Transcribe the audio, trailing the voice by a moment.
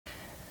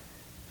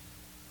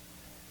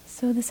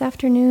So this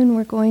afternoon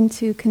we're going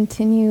to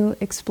continue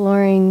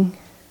exploring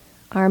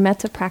our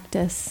Metta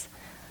practice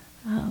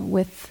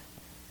with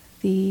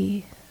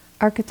the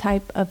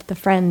archetype of the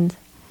friend.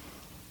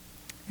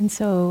 And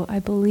so I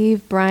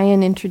believe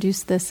Brian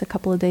introduced this a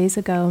couple of days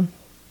ago.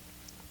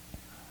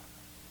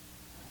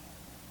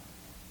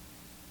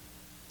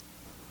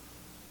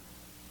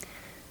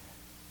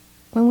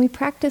 When we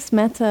practice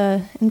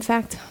Metta, in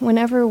fact,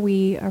 whenever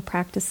we are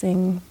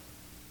practicing,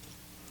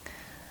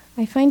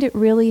 I find it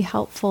really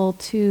helpful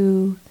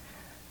to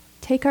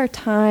take our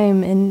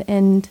time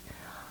and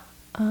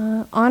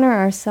honor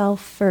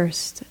ourselves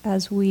first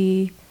as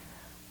we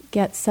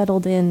get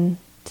settled in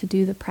to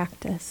do the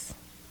practice.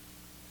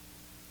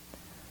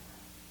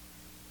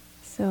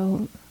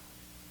 So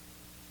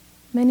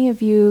many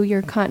of you,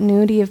 your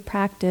continuity of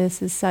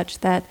practice is such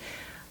that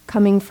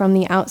coming from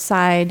the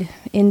outside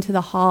into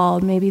the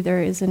hall, maybe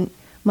there isn't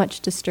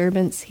much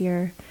disturbance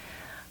here.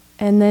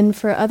 And then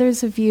for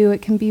others of you,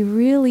 it can be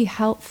really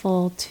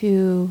helpful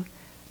to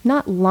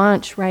not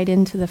launch right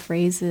into the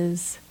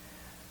phrases,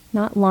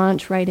 not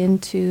launch right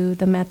into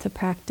the Metta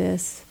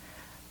practice,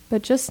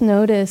 but just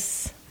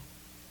notice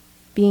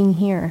being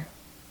here.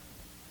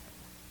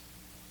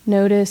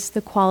 Notice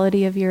the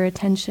quality of your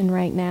attention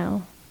right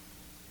now.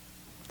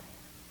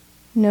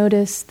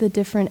 Notice the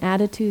different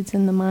attitudes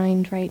in the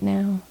mind right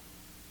now.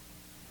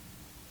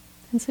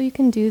 And so you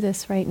can do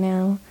this right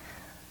now,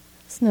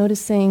 just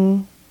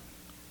noticing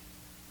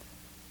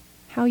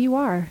how you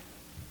are,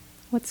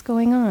 what's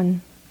going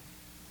on.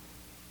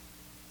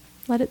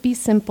 Let it be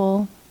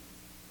simple.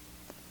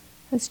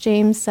 As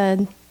James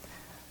said,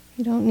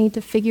 you don't need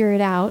to figure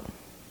it out.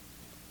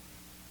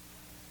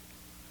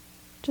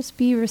 Just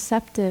be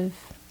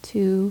receptive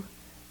to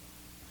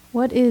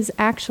what is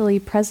actually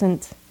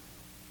present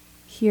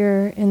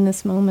here in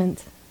this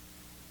moment.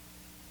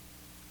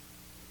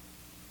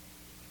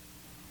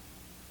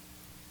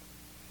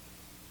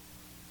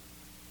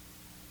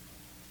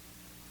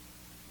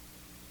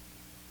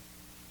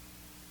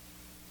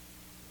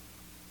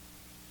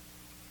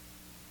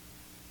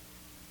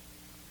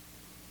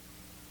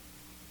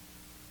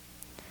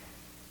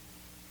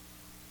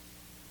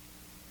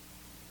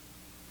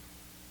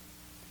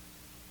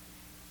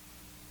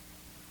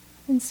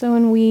 And so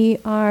when we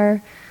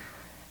are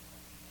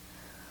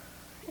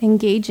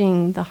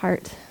engaging the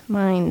heart,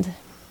 mind,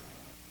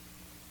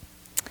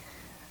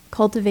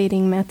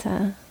 cultivating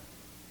metta,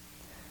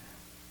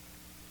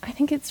 I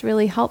think it's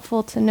really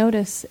helpful to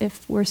notice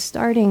if we're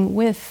starting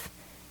with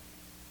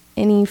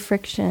any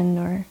friction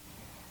or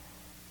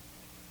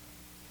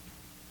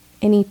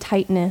any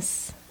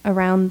tightness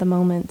around the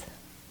moment.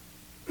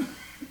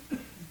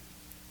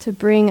 To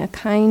bring a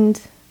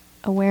kind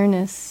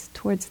awareness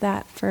towards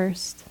that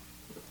first.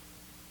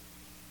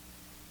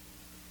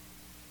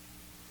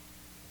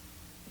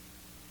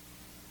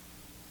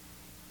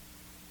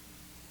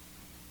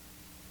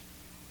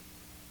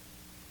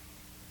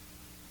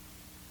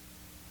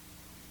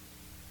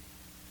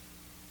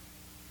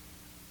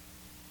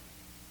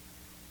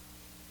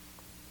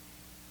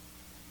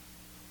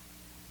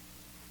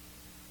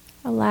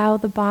 Allow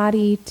the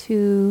body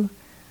to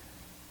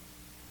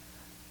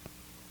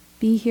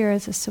be here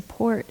as a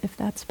support if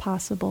that's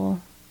possible.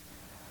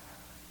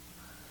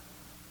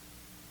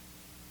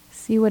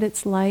 See what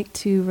it's like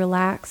to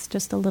relax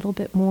just a little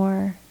bit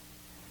more.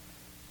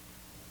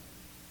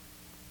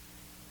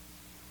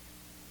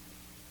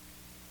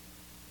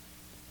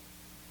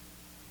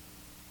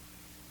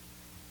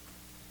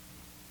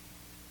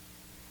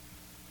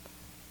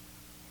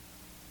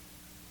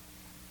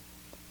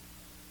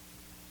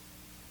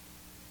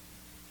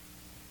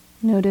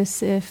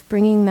 Notice if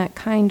bringing that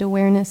kind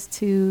awareness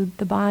to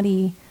the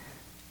body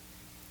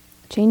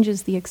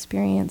changes the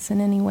experience in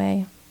any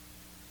way.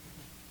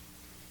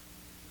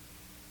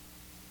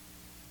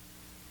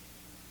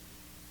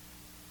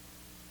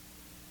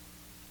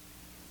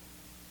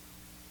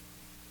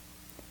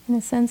 In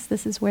a sense,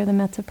 this is where the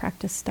Metta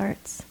practice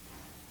starts.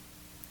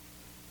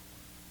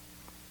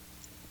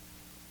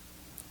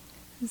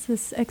 It's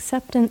this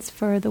acceptance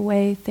for the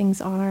way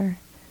things are.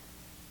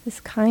 This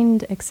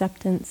kind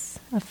acceptance,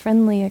 a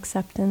friendly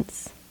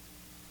acceptance.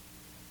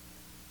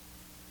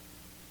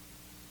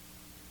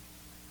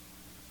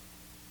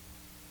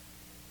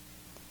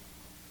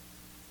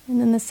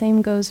 And then the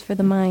same goes for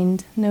the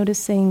mind,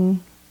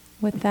 noticing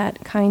with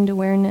that kind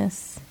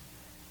awareness,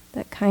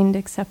 that kind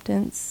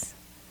acceptance,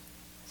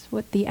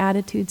 what the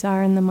attitudes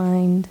are in the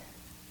mind.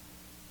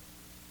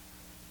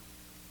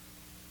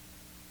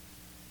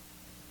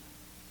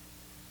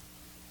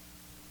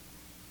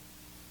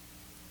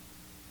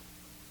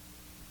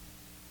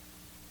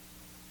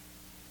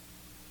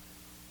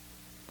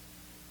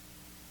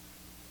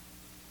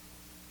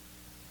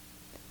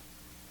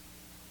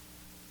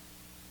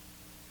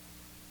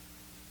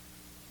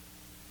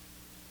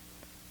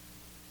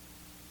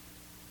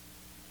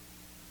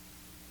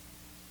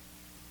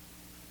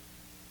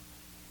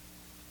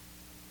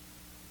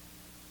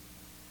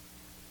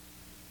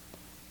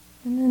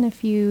 And then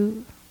if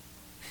you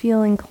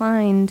feel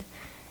inclined,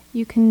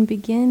 you can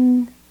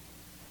begin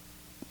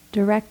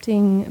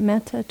directing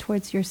metta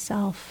towards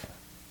yourself,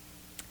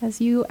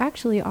 as you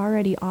actually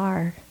already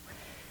are,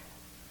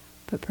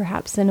 but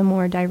perhaps in a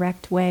more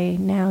direct way,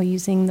 now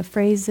using the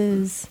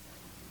phrases,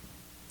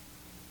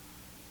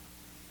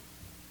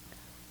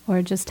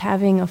 or just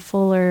having a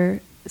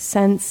fuller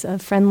sense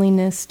of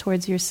friendliness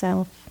towards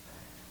yourself.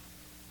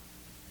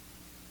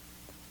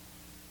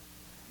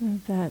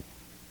 That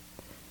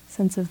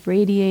sense of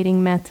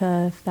radiating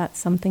metta, if that's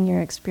something you're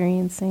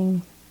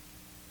experiencing.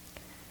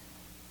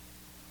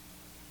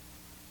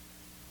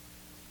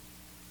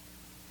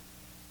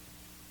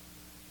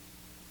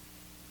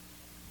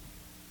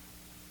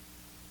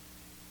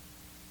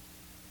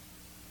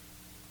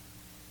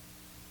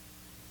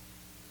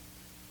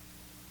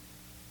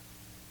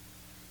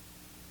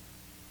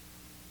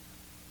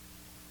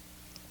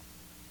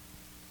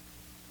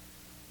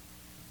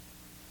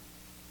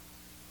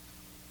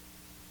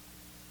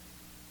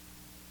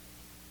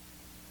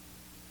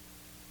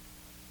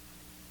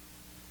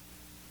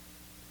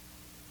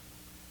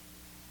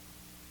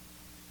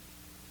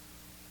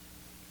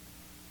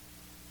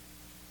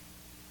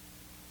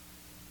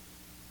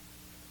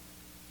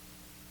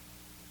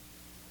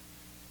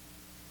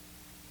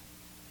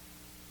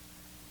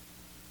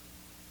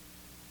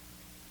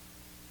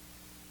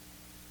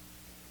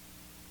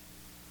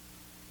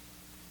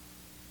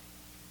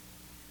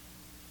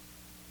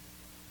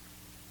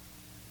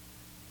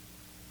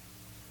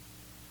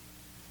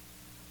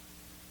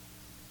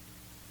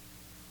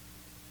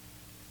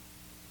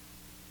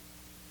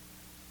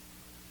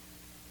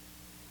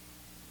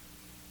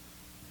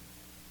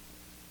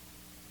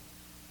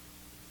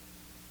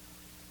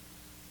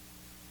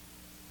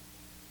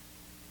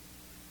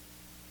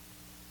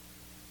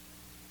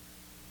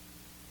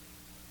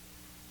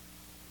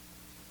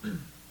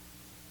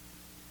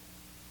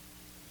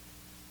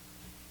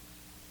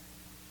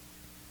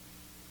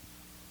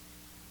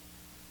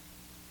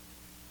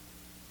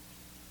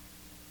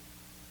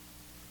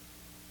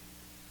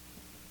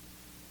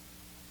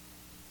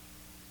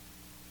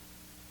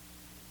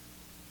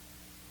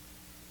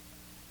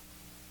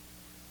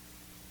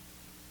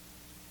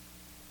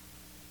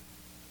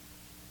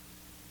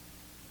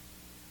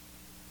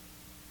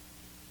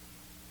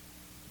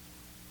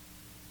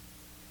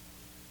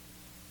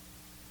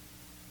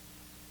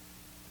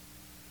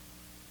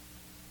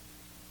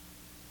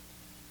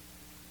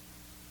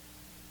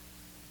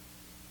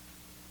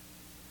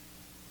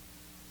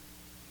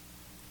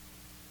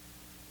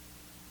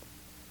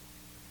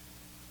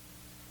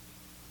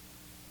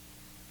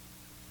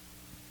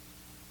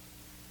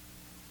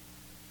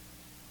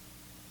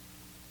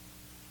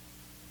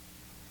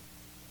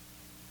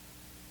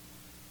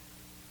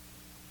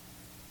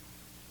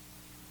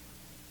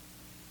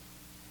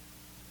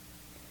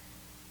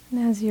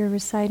 And as you're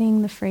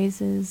reciting the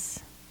phrases,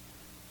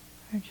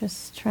 or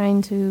just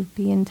trying to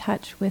be in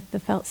touch with the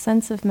felt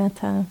sense of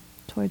metta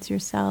towards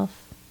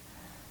yourself,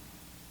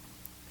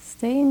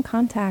 stay in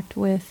contact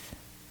with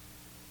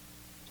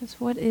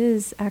just what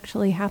is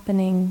actually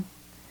happening.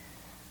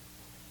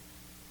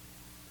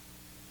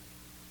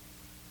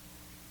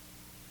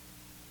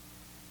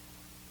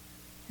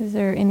 Is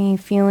there any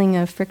feeling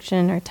of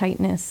friction or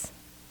tightness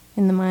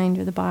in the mind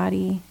or the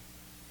body?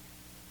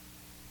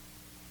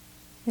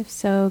 If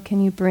so,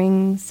 can you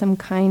bring some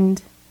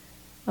kind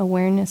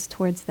awareness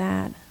towards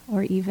that,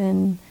 or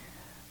even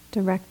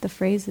direct the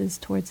phrases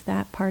towards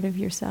that part of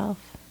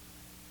yourself?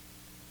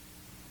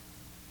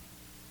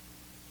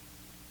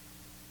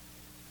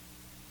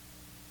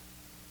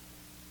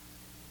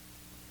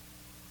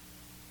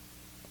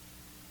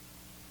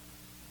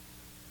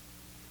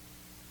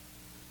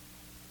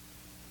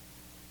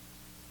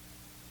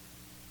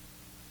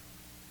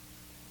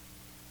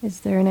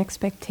 Is there an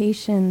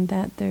expectation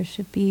that there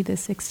should be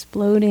this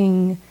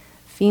exploding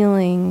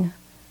feeling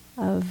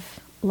of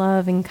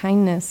love and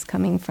kindness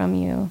coming from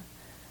you,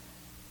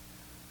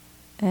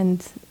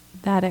 and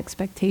that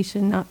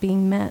expectation not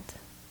being met?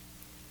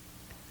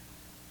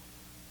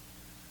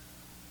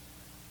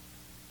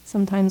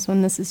 Sometimes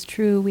when this is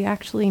true, we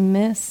actually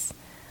miss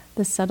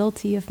the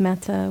subtlety of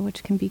metta,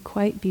 which can be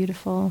quite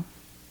beautiful.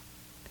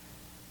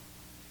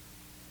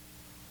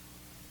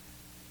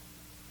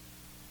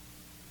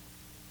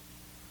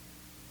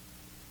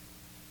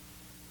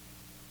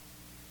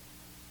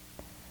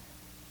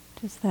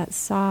 Just that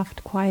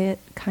soft, quiet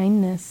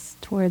kindness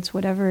towards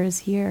whatever is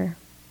here.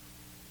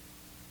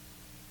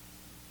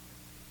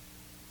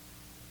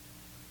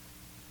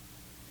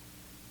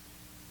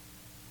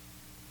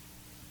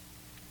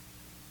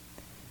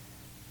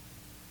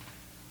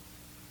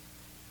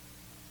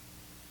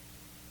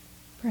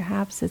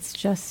 Perhaps it's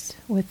just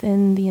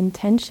within the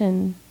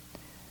intention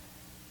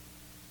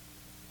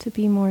to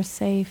be more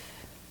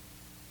safe,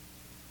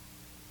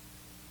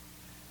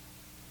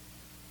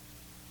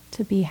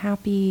 to be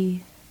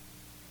happy,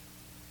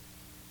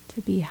 to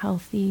be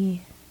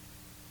healthy,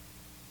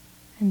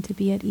 and to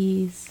be at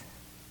ease.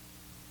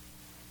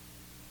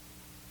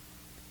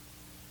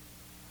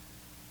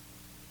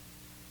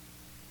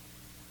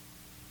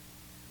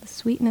 The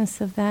sweetness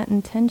of that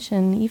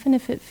intention, even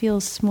if it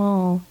feels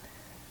small,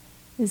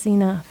 is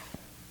enough.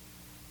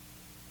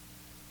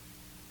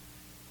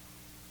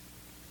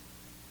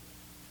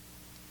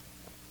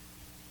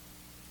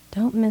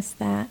 Don't miss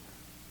that.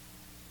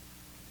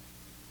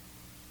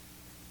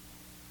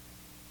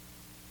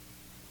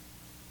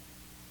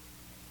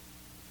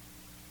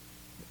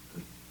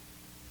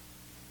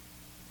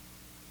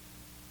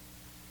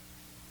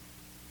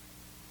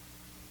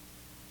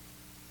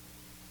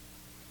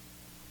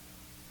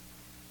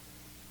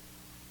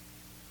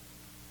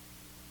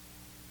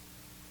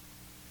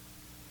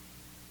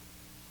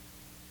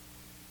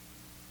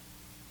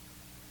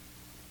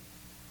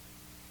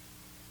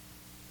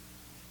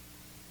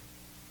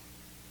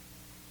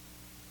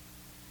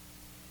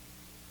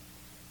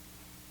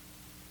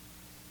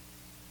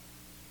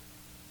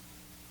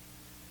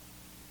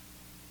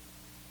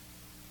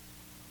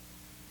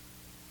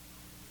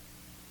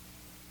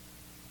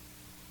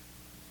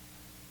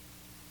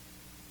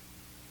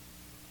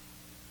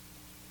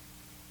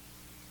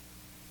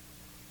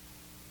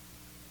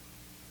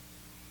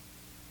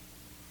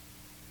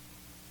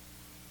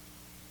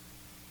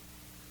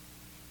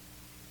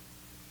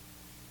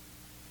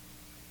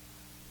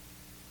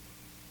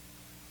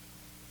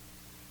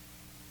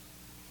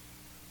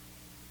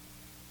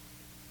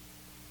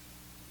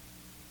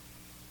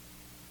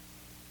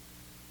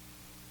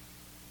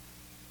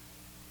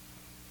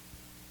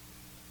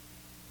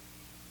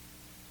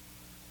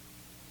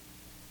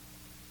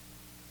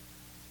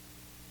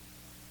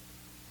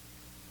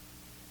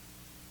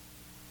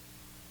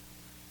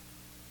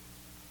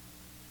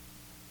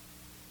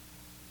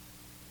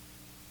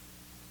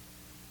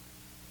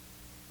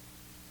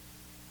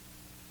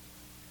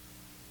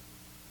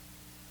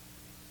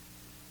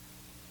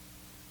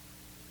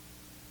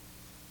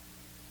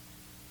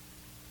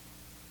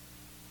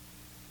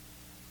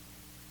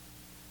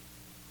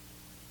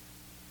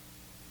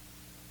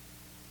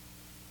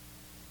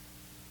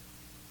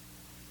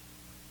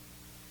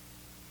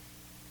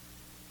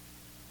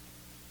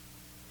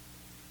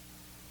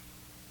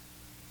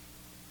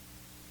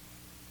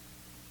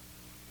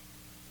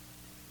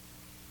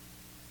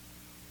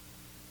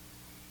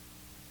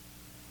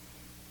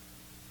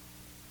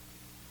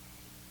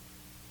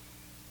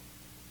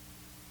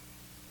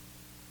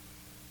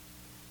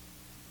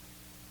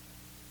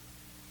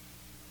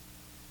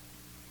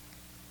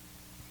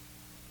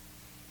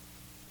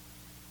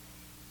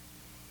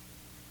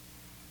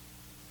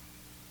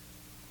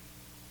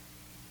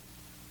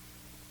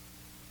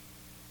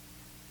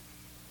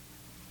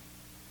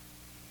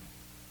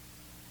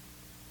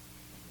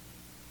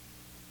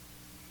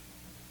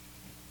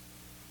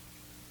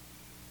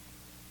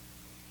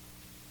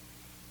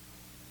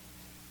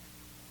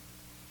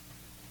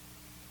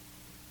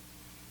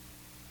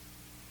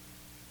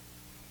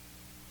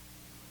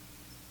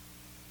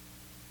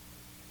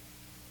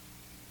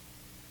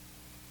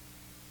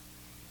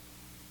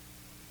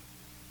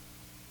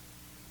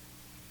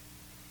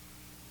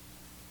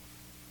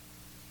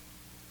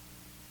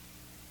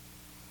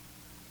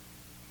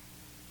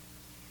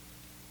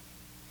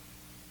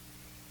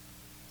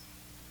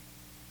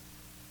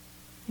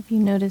 If you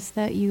notice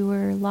that you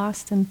were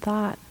lost in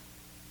thought,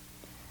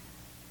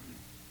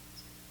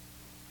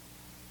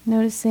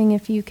 noticing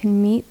if you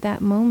can meet that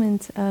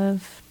moment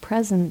of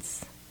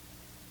presence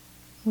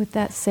with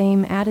that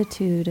same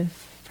attitude of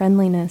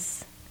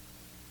friendliness,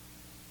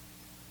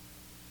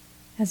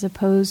 as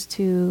opposed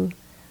to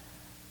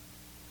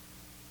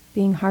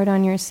being hard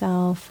on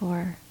yourself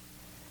or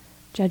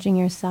judging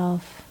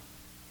yourself.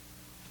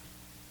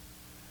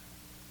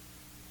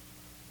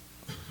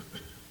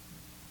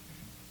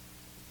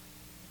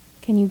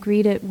 Can you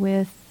greet it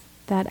with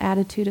that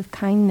attitude of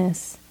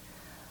kindness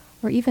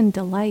or even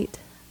delight?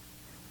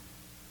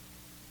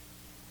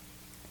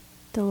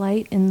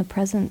 Delight in the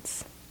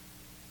presence.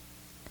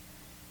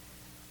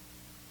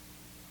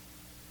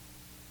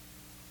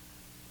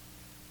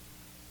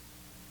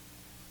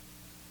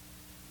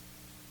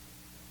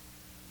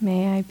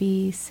 May I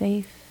be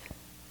safe.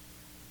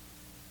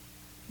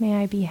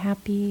 May I be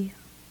happy.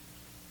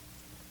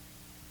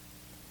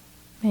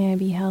 May I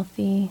be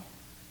healthy.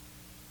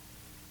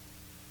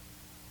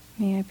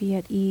 May I be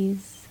at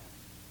ease.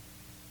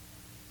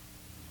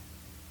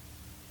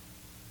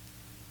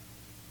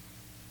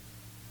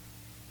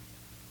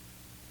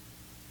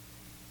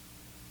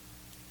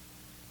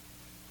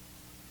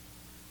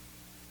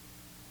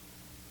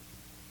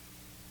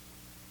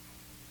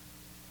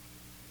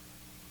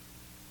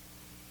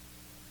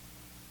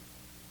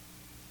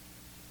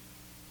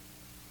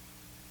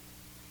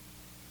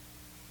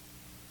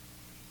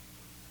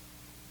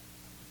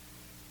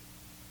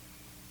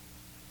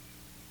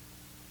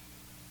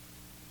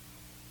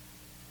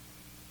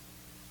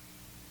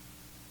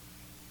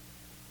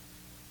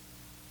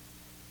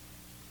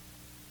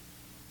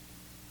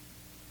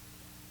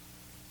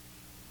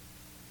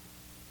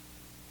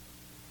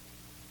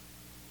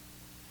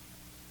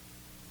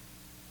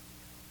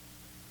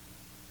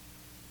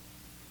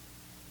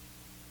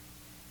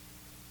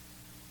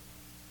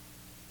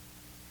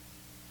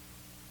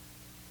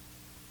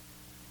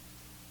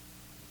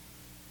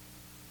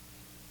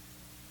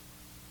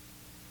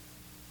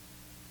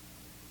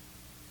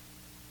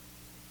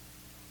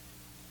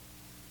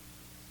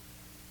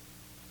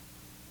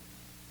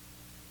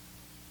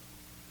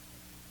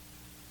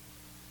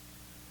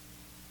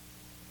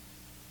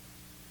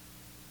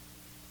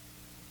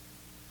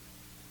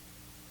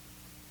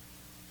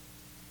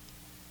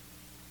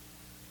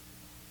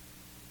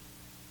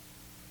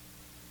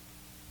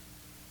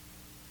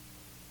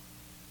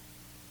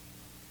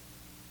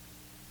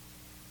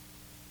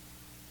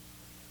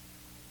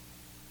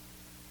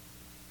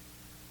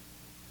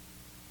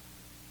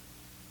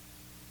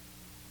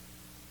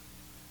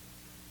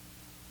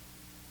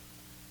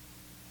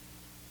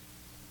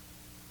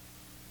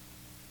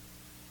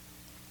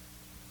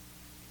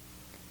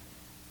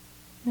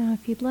 Now,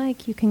 if you'd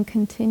like, you can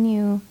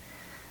continue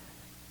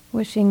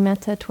wishing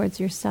metta towards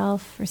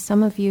yourself. For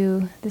some of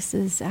you, this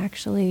is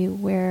actually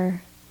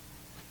where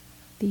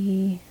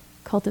the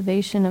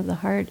cultivation of the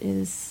heart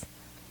is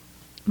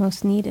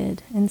most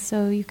needed. And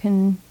so you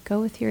can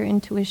go with your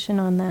intuition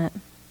on that.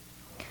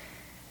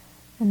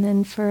 And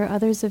then for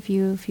others of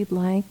you, if you'd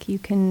like, you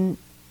can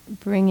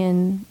bring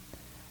in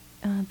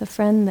the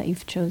friend that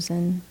you've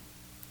chosen.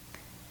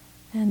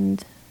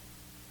 And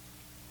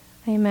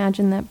I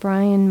imagine that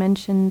Brian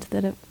mentioned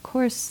that, of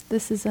course,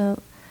 this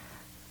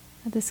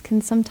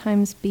can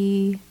sometimes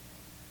be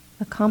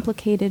a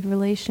complicated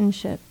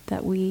relationship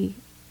that we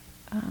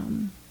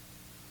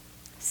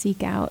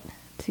seek out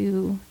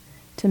to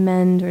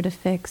mend or to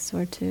fix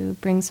or to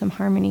bring some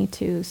harmony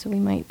to. So we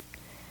might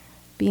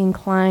be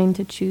inclined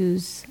to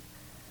choose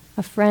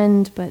a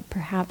friend, but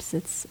perhaps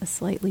it's a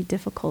slightly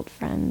difficult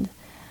friend.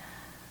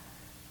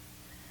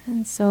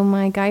 And so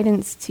my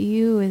guidance to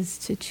you is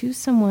to choose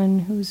someone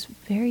who's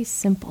very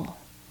simple.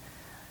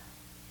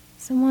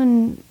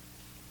 Someone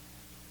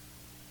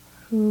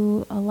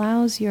who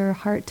allows your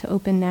heart to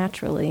open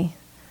naturally.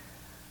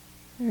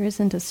 There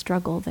isn't a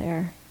struggle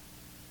there.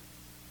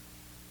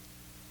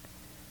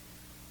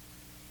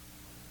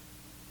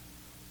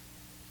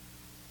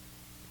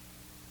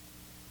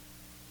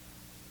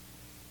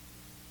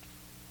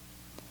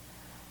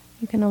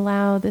 You can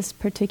allow this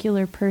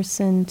particular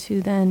person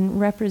to then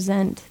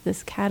represent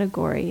this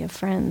category of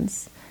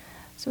friends.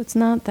 So it's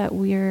not that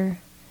we're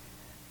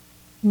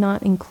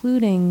not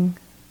including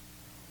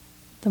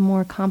the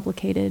more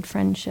complicated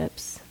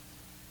friendships,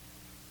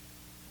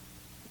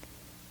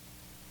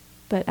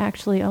 but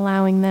actually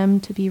allowing them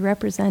to be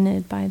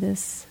represented by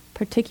this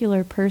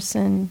particular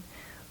person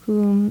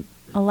whom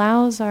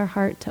allows our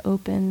heart to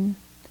open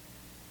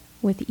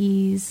with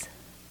ease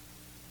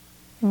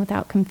and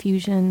without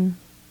confusion.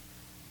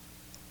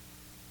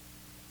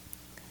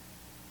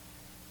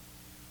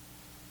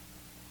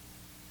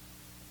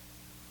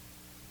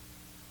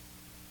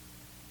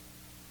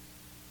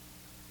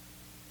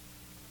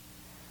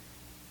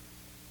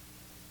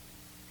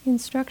 The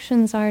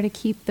instructions are to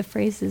keep the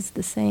phrases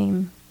the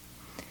same.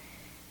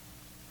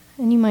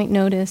 And you might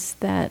notice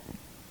that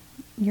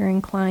you're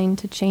inclined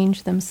to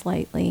change them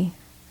slightly.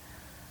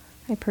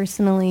 I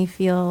personally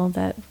feel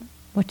that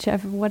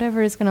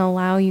whatever is going to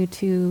allow you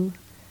to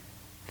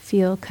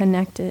feel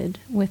connected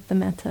with the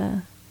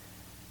metta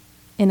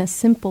in a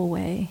simple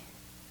way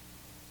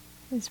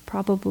is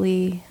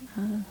probably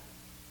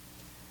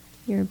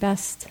your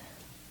best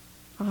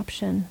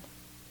option.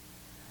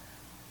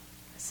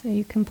 So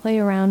you can play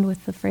around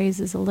with the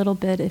phrases a little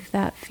bit if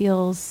that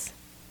feels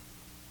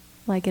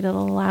like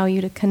it'll allow you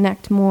to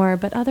connect more,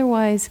 but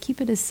otherwise keep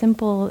it as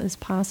simple as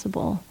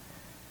possible.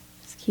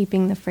 Just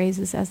keeping the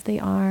phrases as they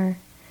are.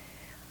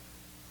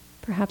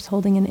 Perhaps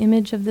holding an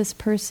image of this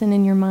person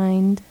in your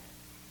mind.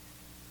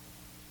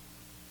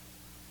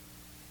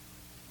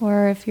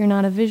 Or if you're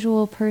not a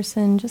visual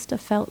person, just a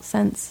felt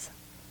sense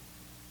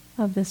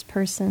of this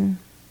person.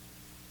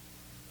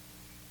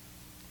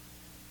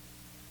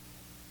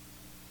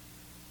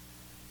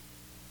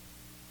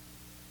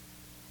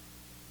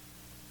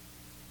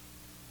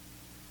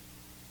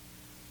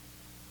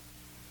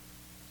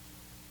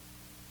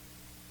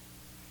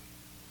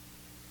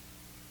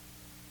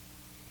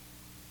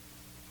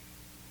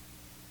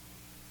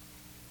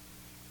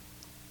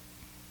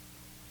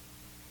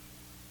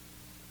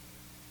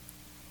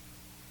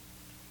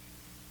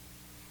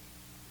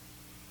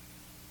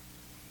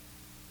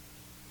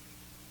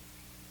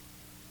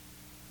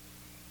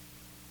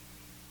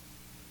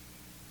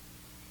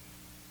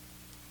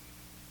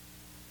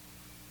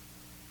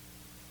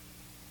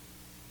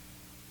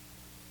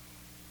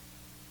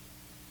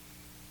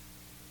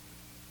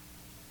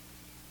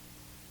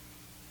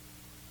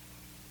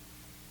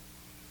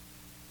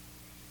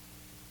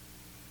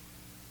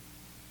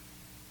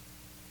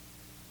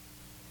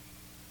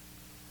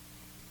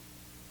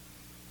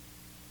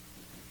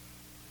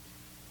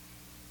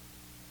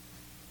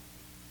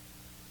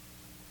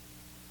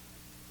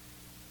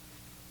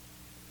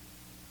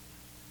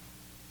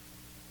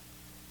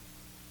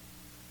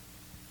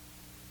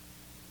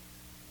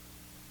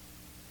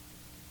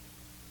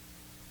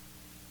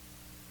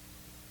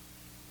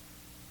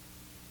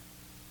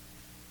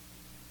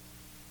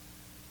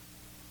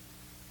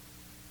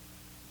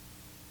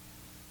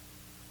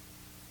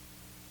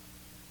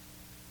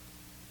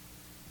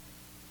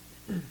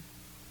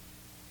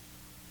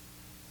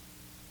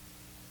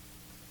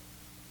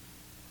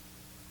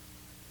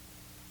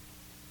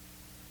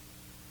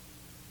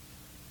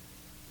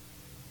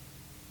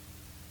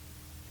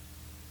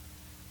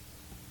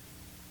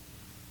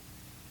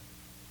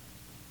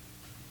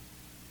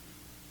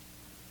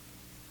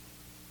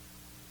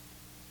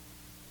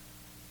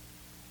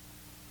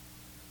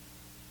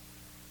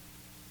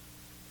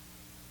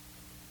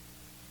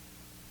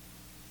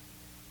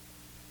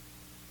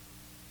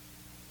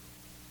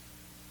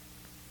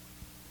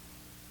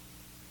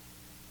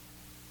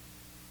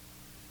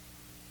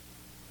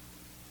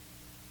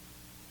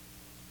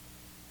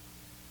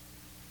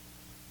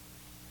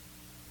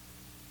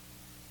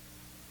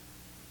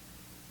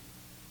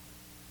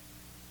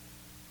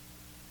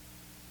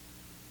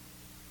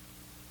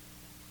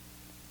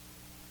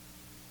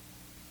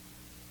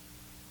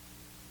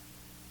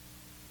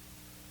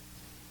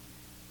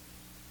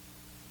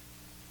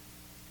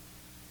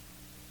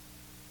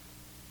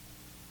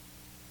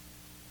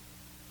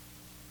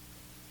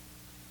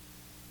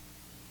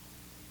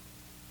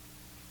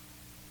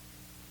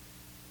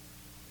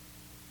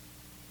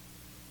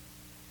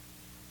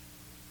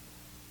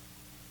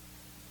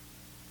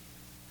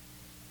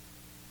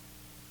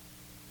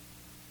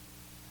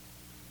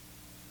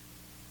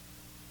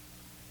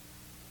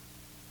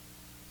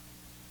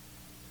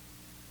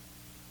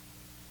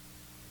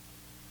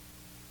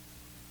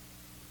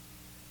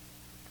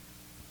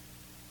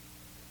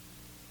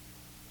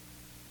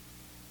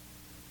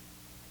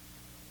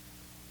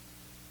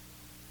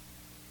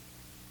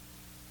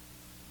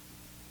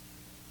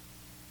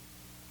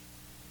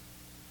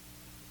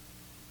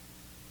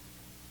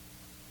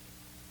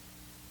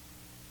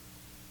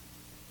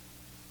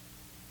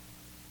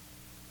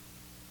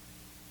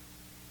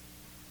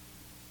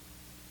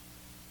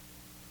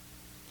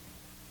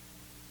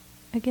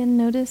 again,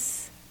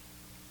 notice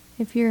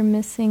if you're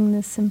missing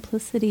the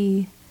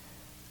simplicity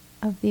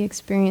of the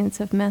experience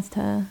of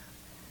metta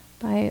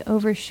by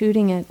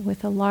overshooting it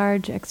with a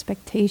large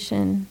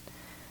expectation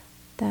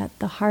that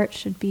the heart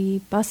should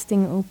be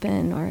busting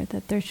open or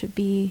that there should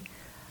be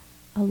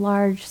a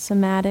large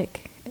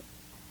somatic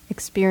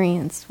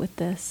experience with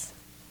this.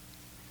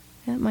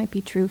 That might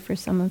be true for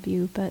some of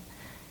you, but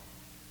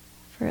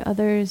for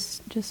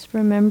others, just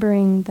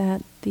remembering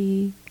that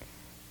the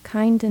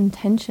kind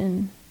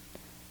intention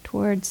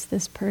towards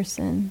this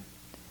person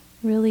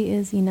really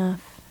is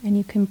enough, and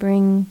you can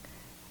bring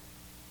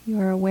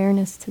your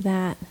awareness to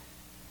that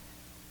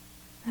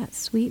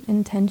sweet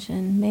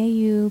intention. May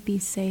you be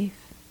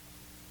safe.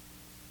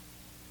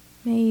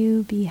 May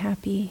you be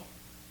happy.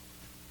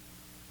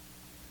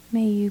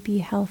 May you be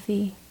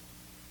healthy.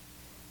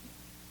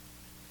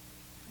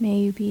 May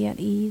you be at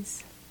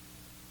ease.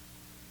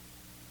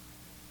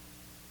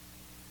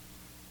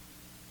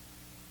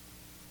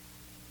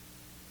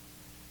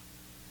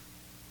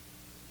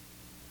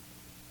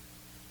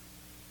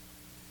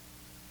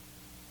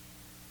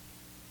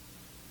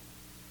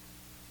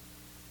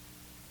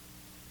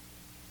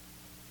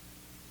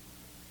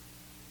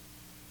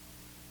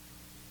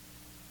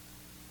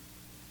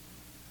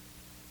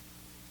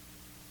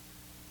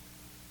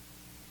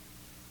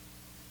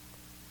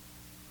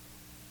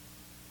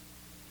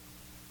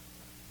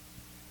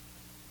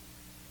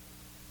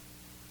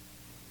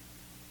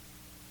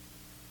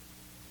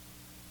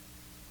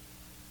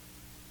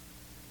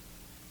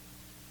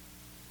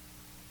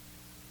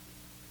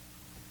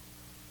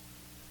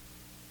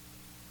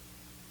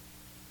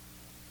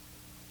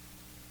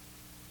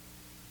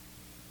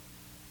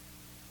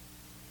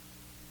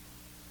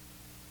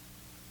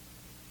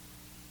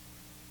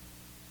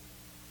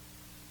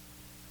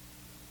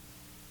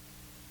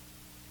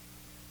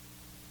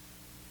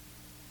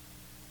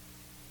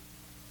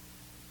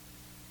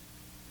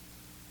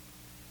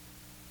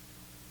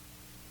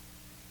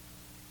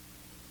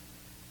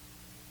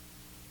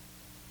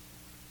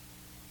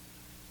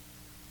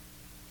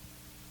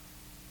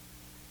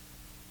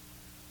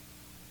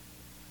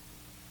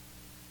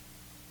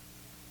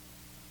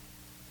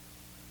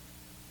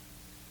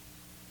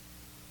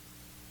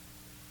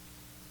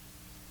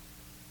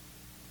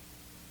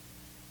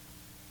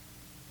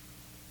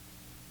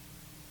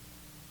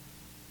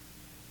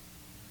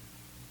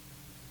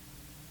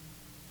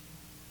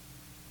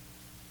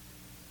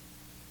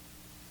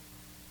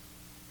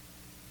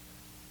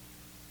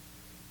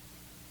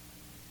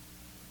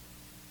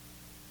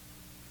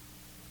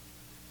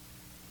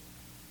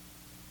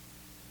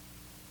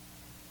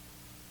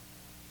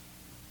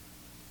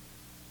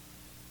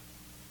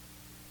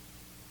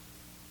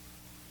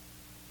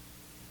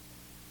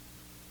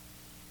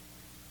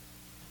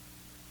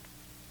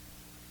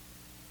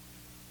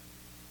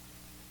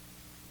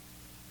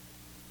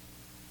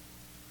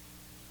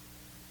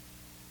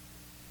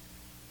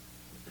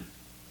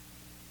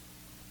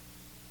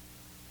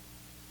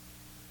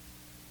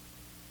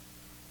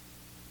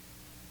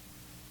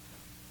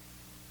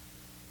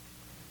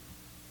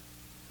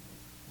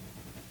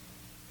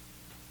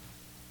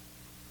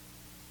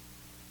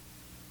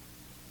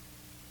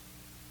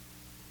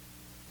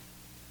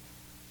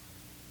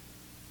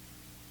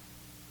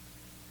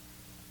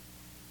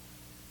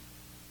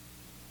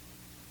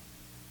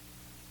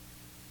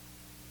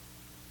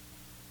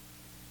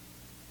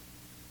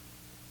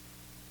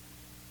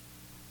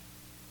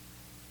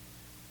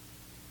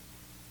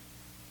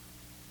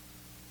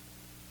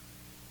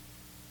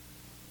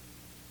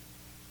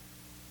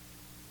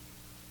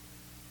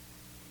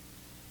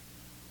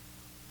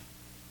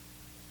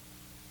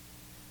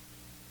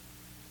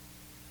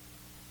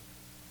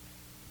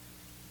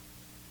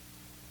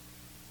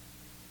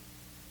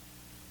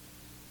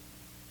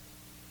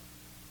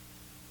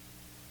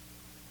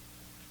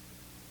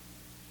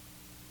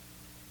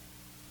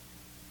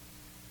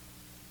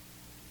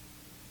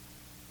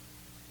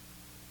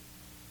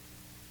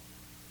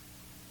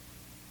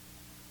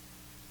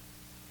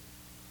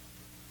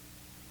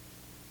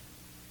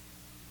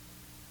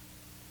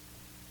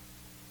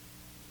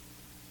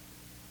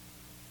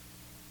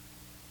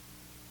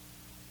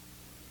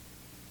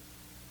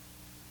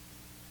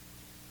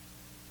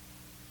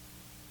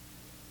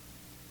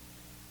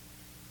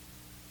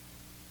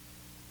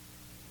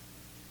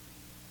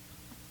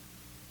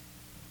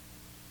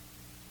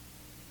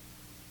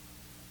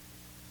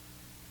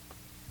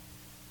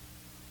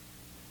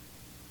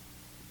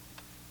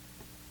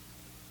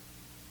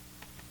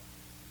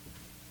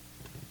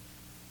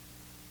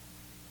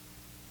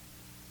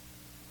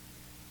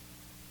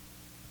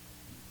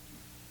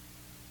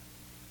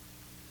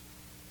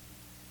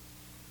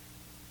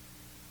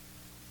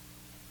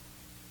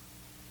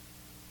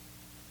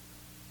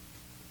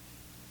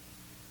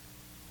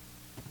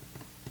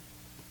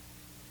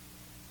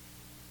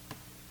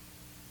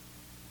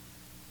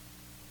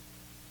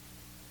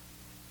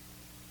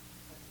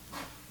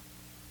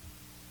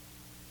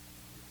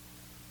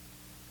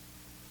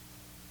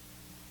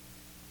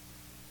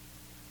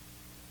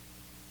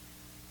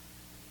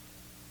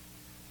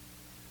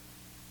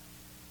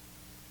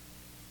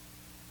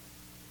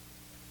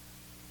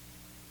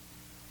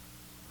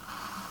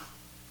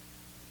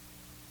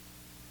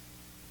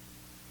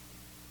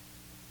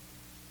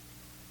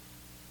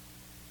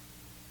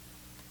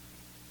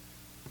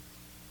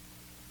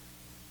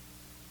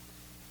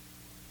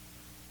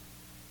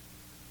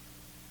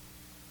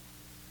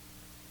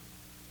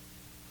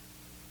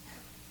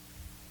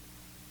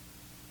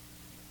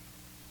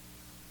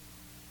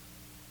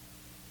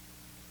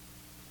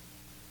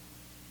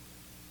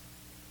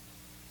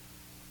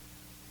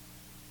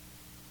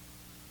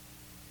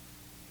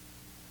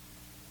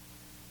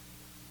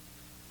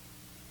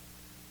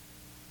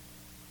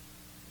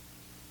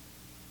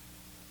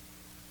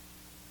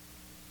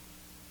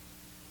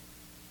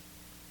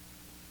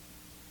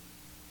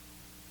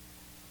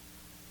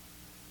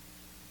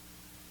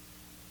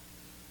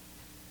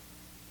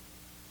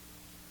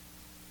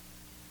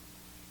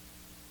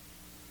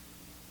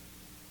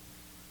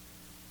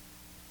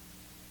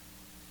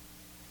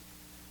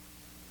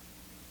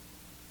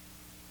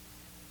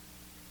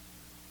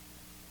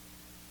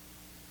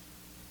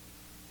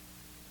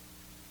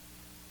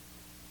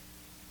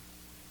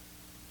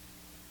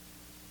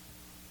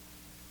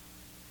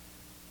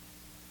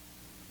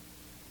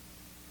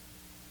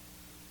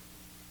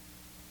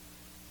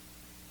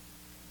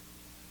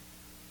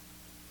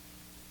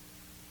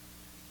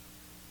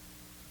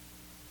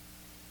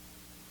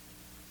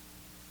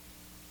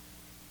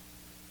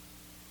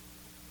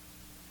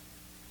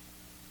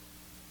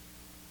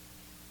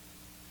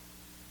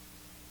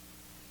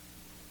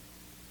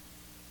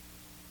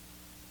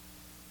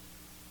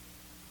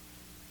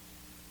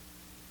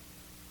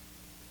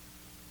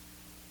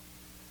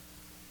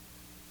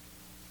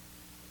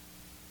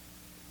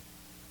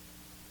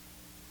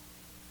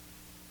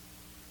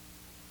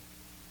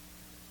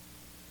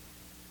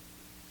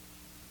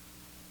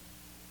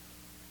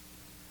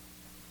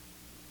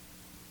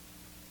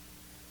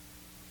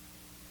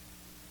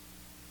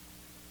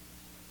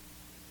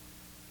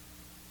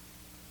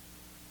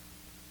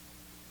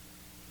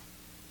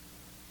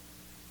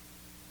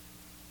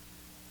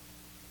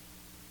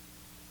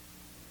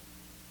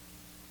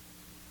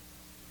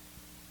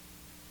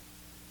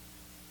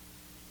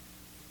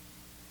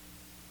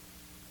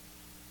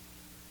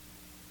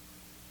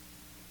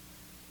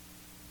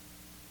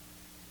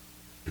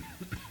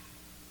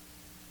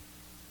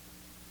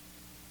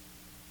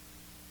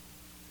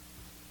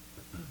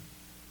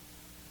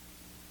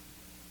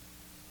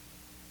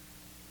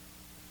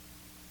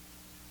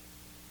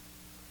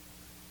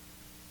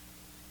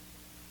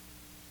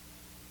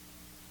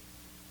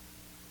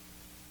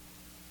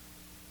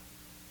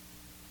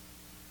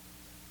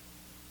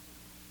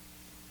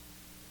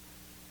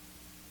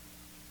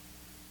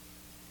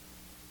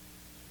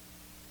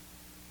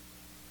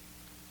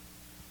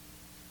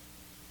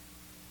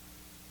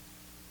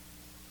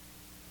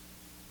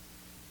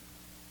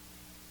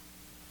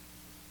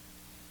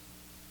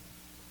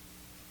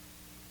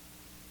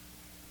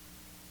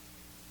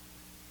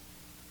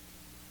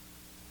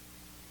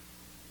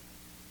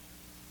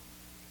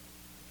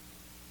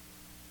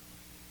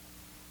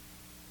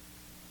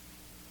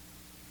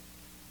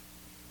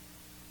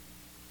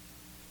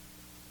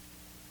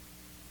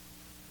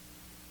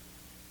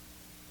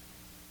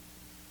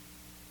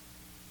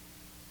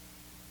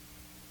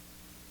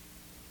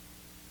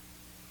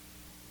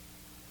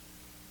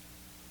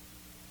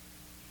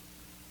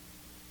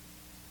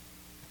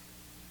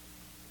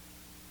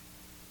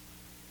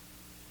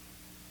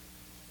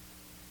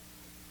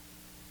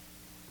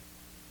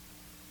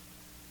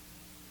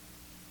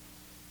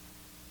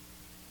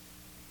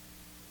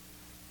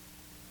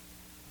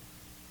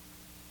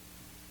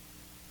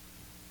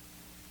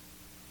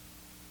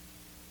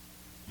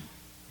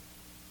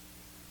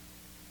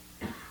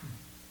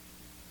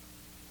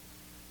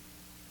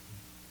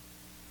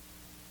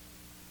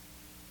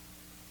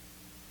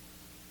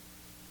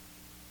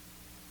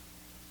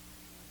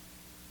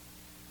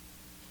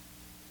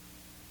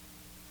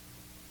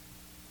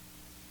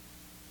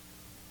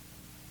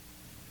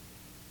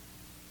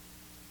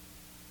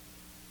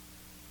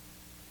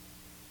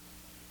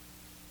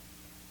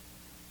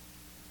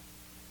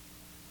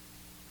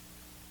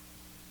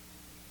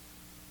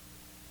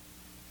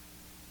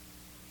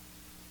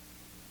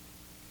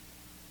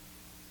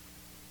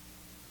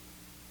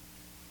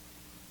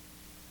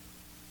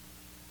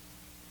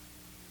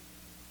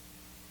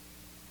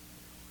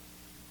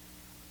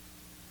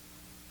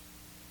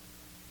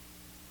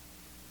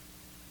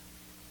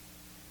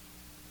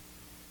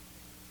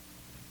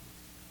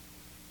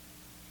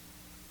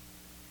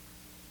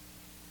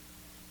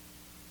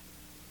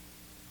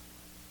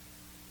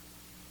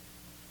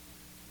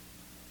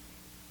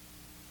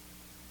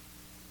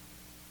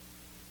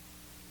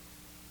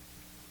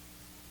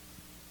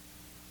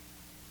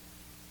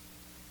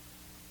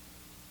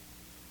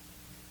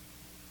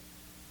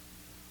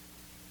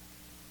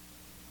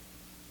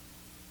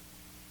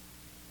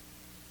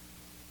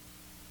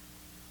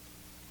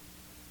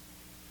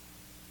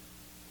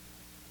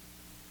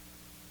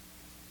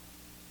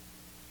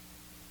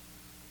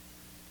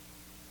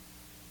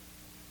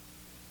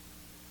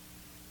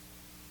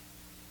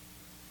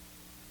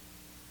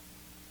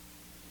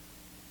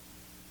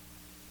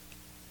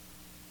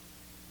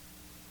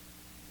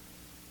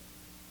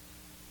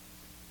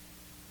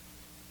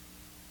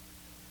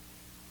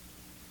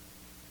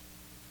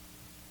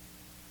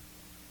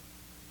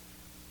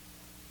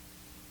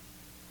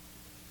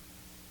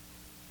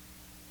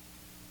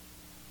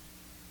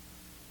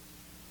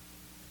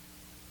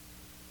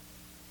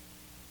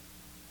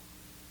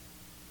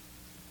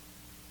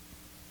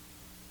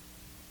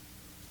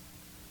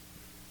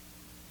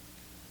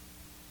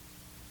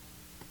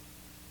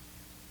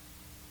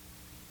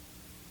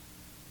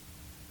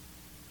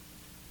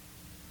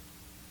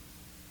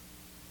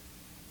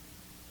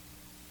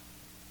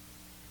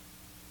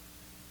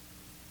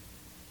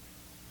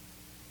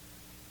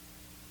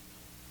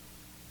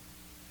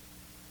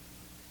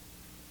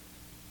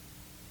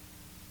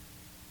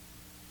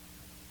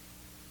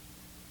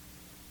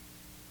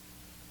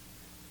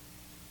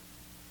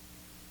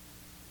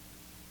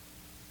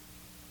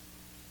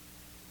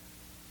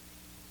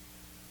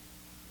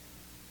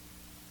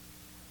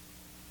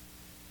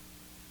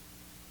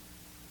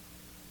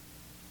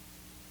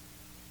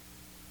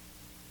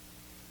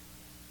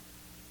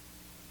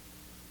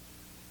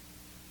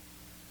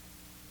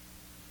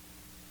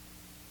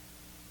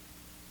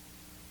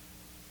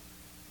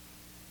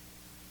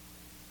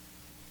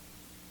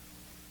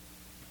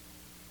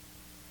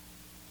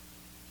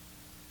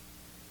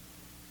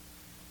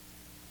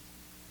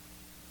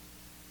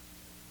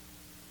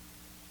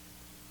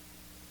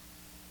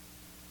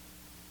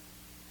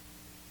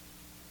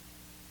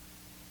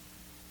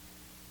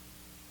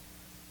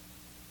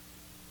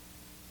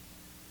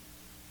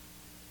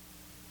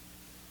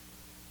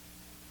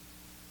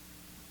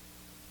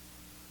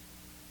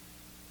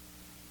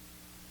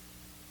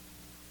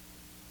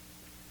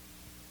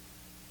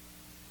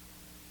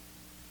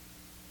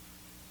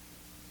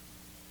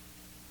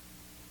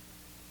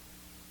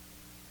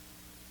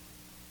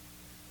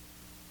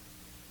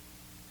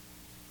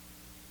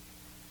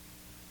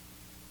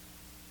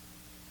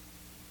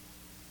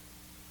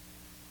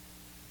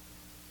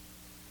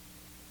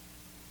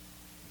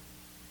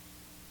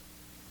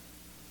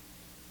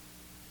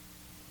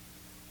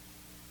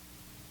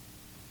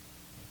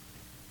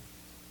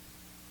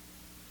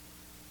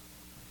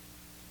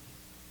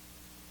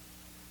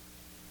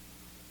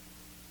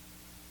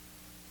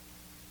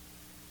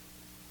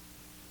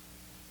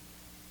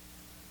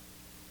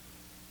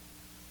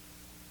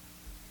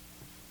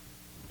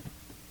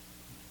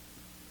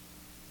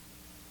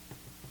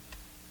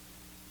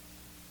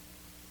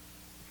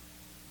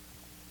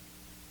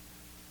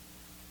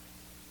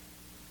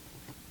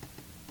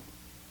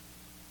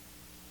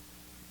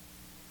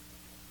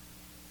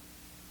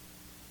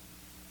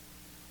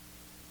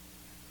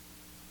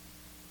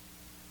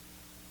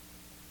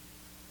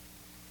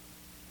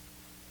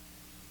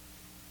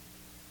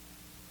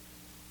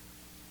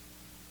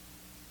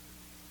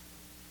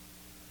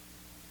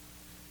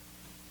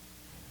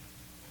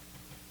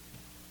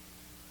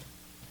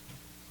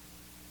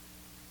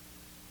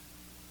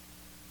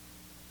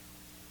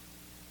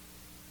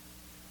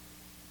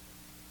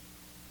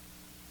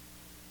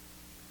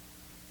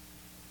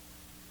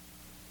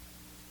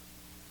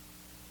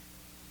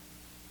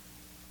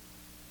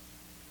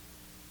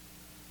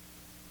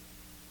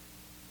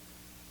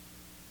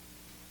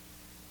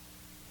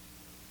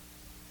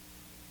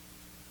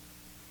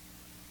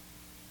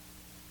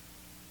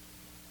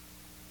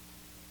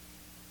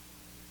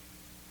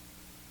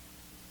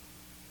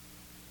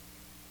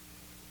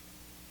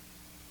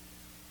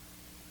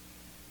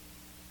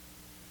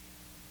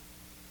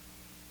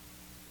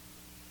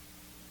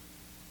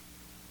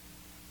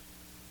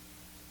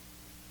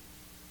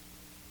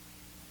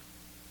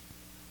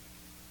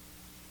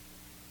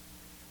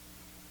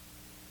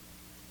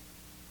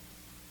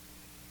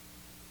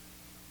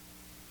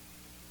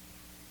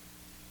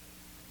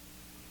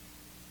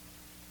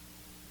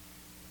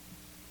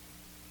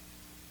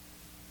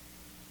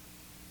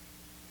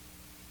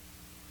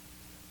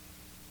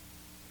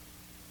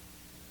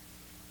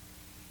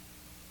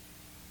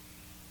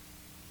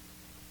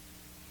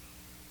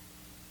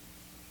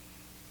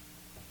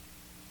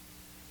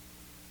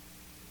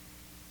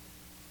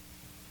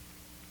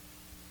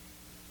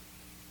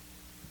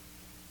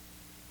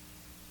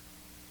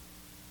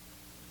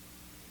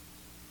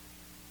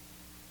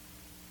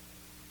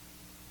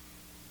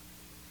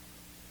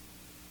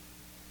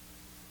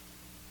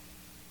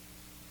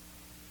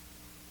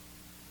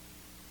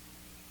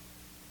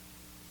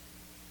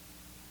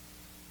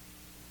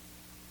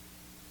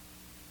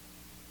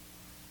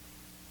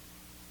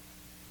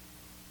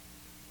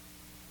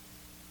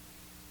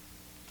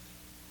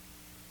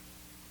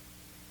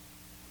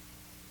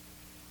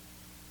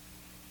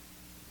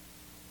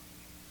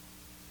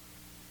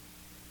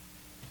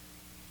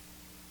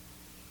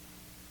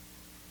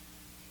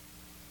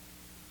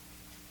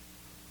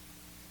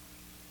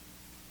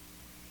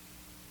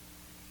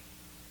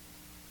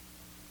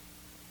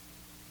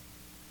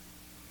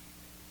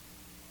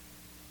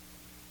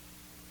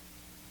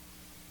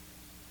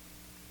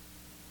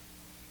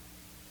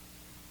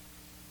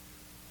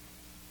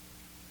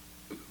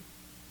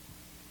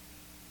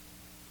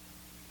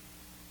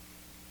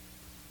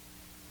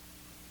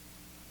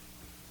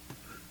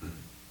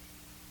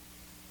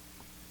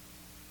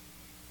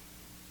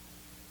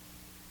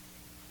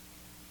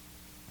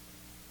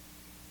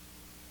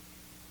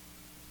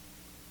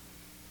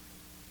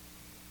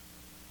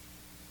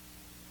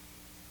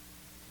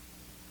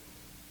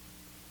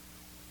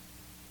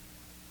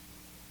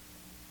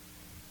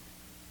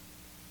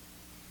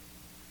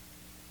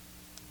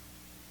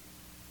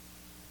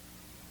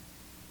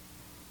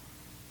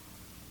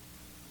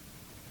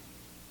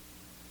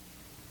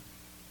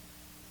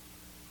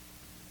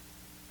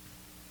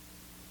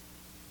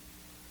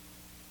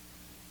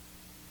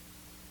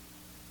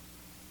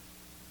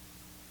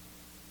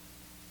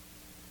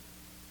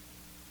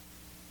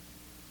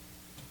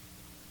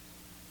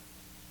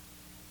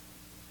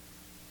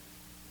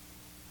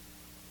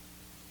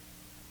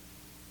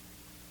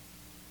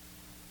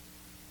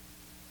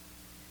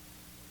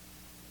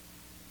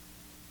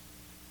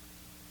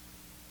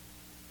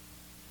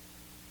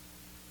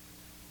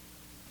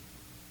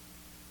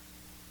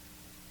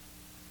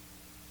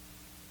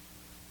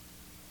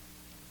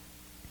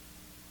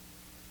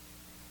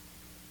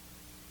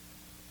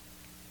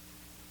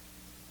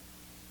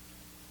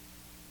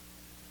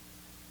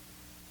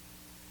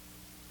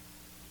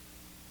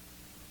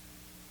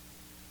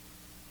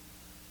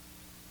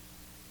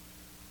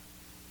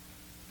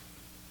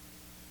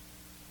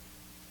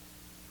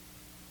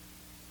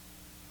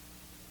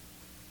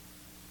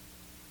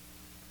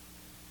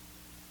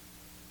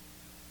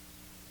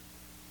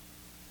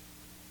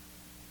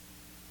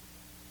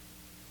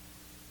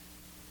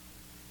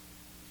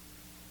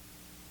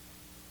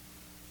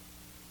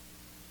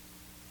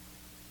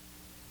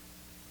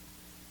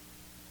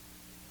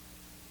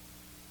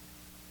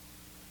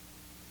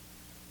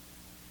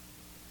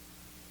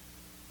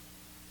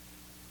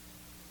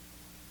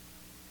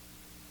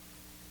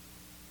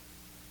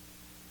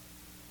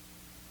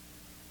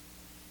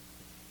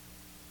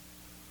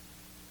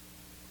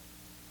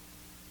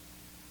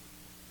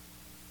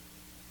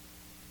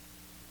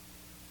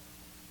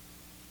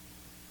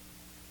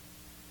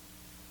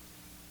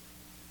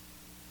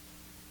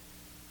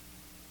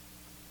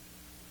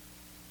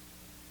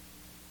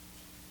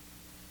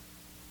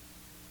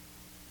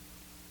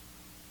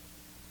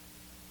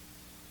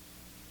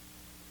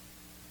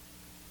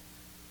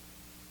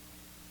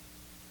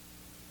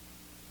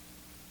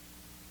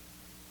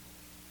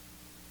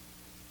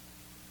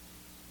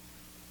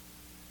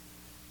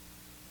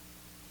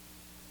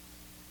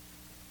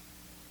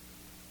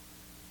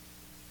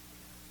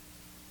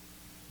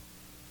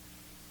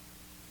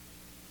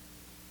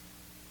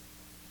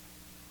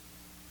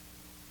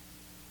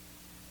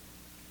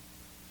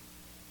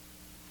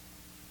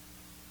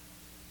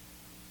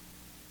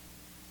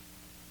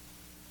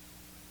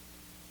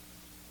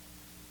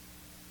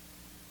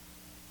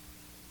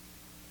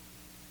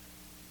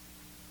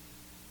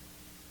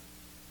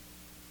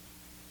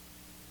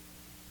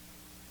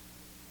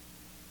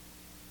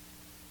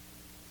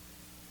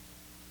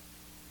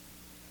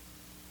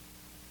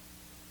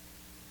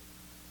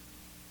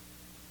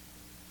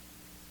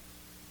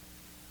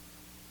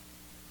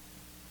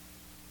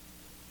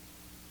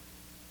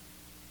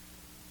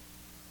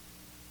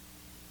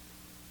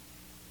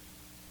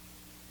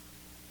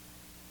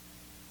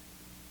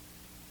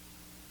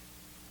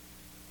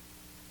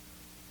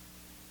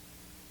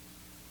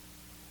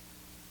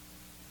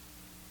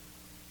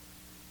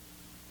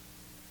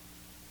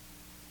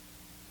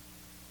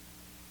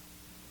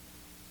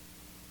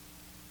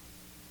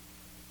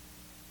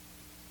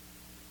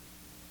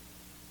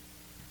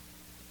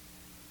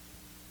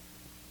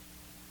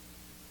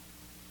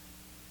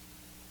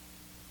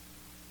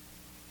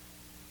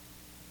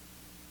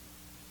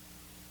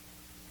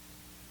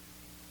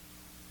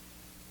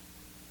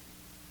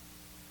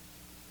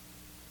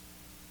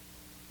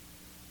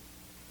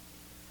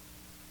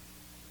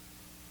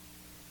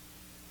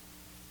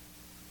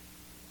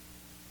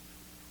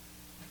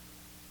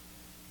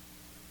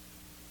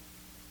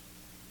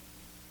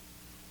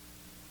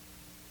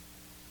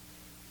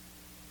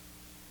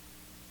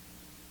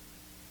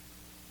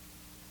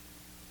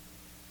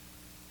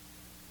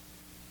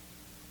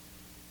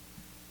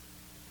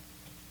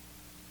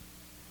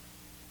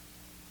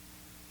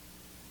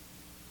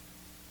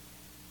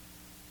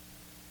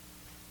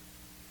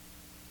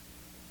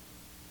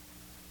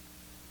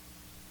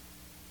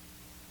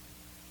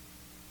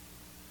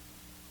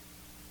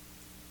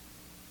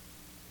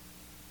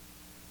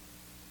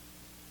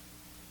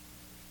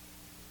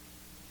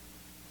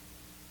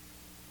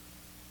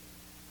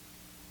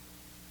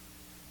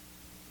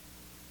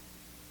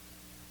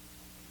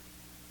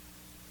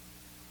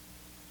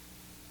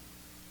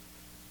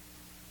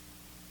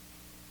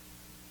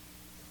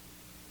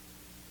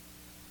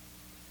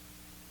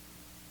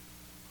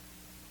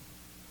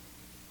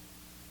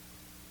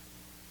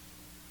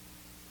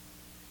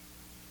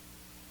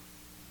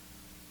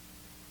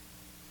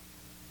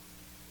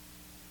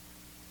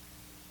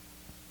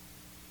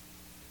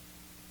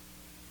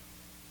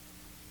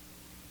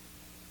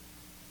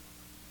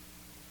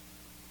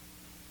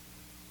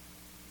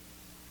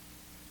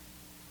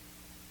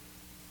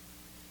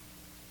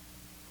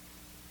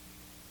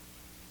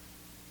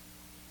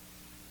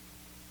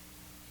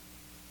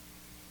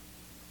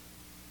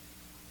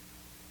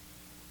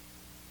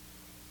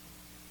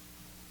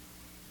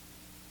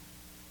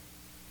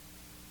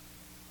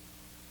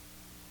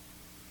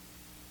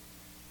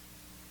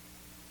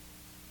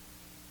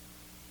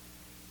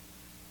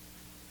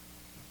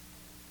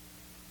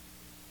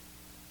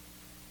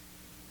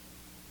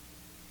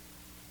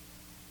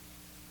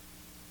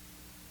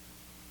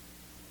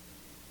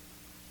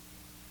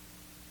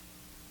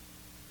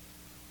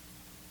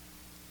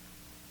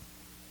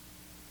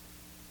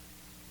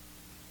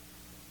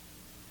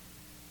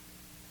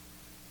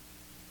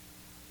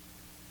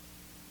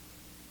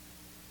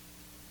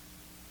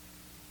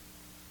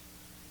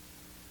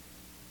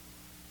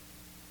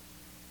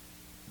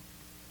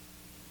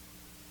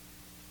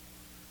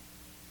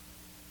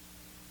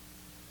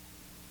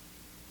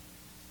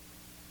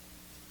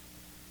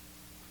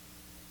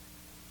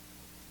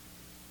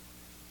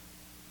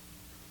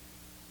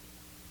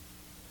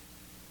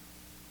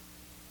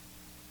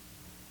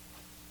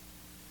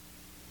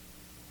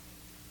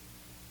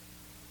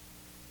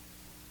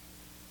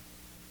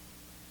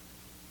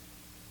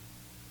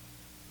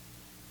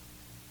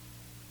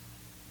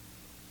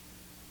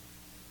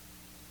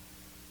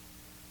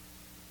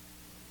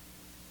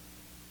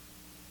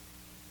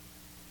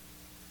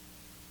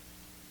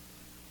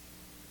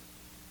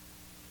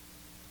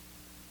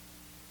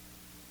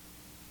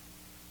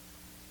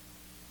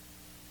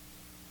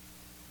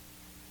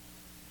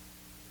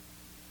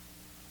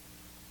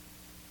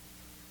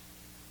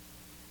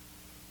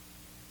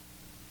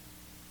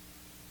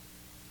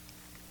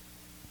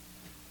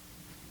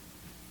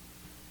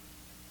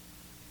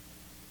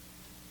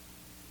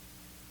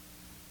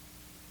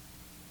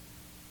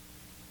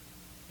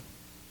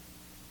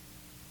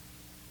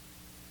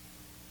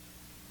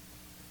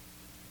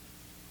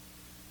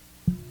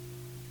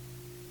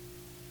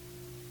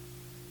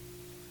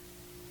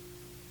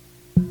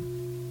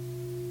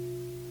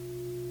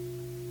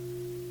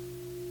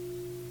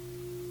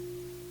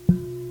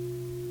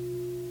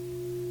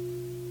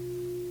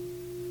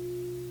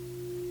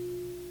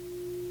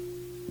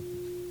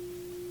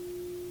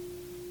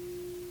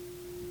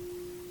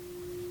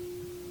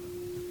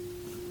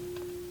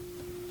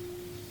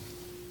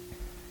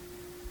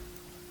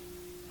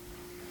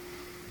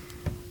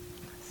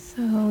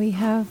 So we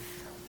have...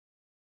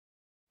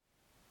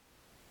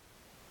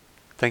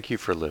 Thank you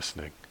for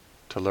listening.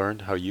 To learn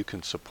how you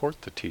can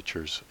support the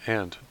teachers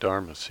and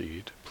Dharma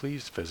Seed,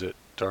 please visit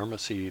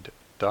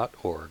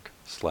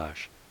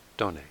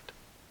dharmaseed.org/donate.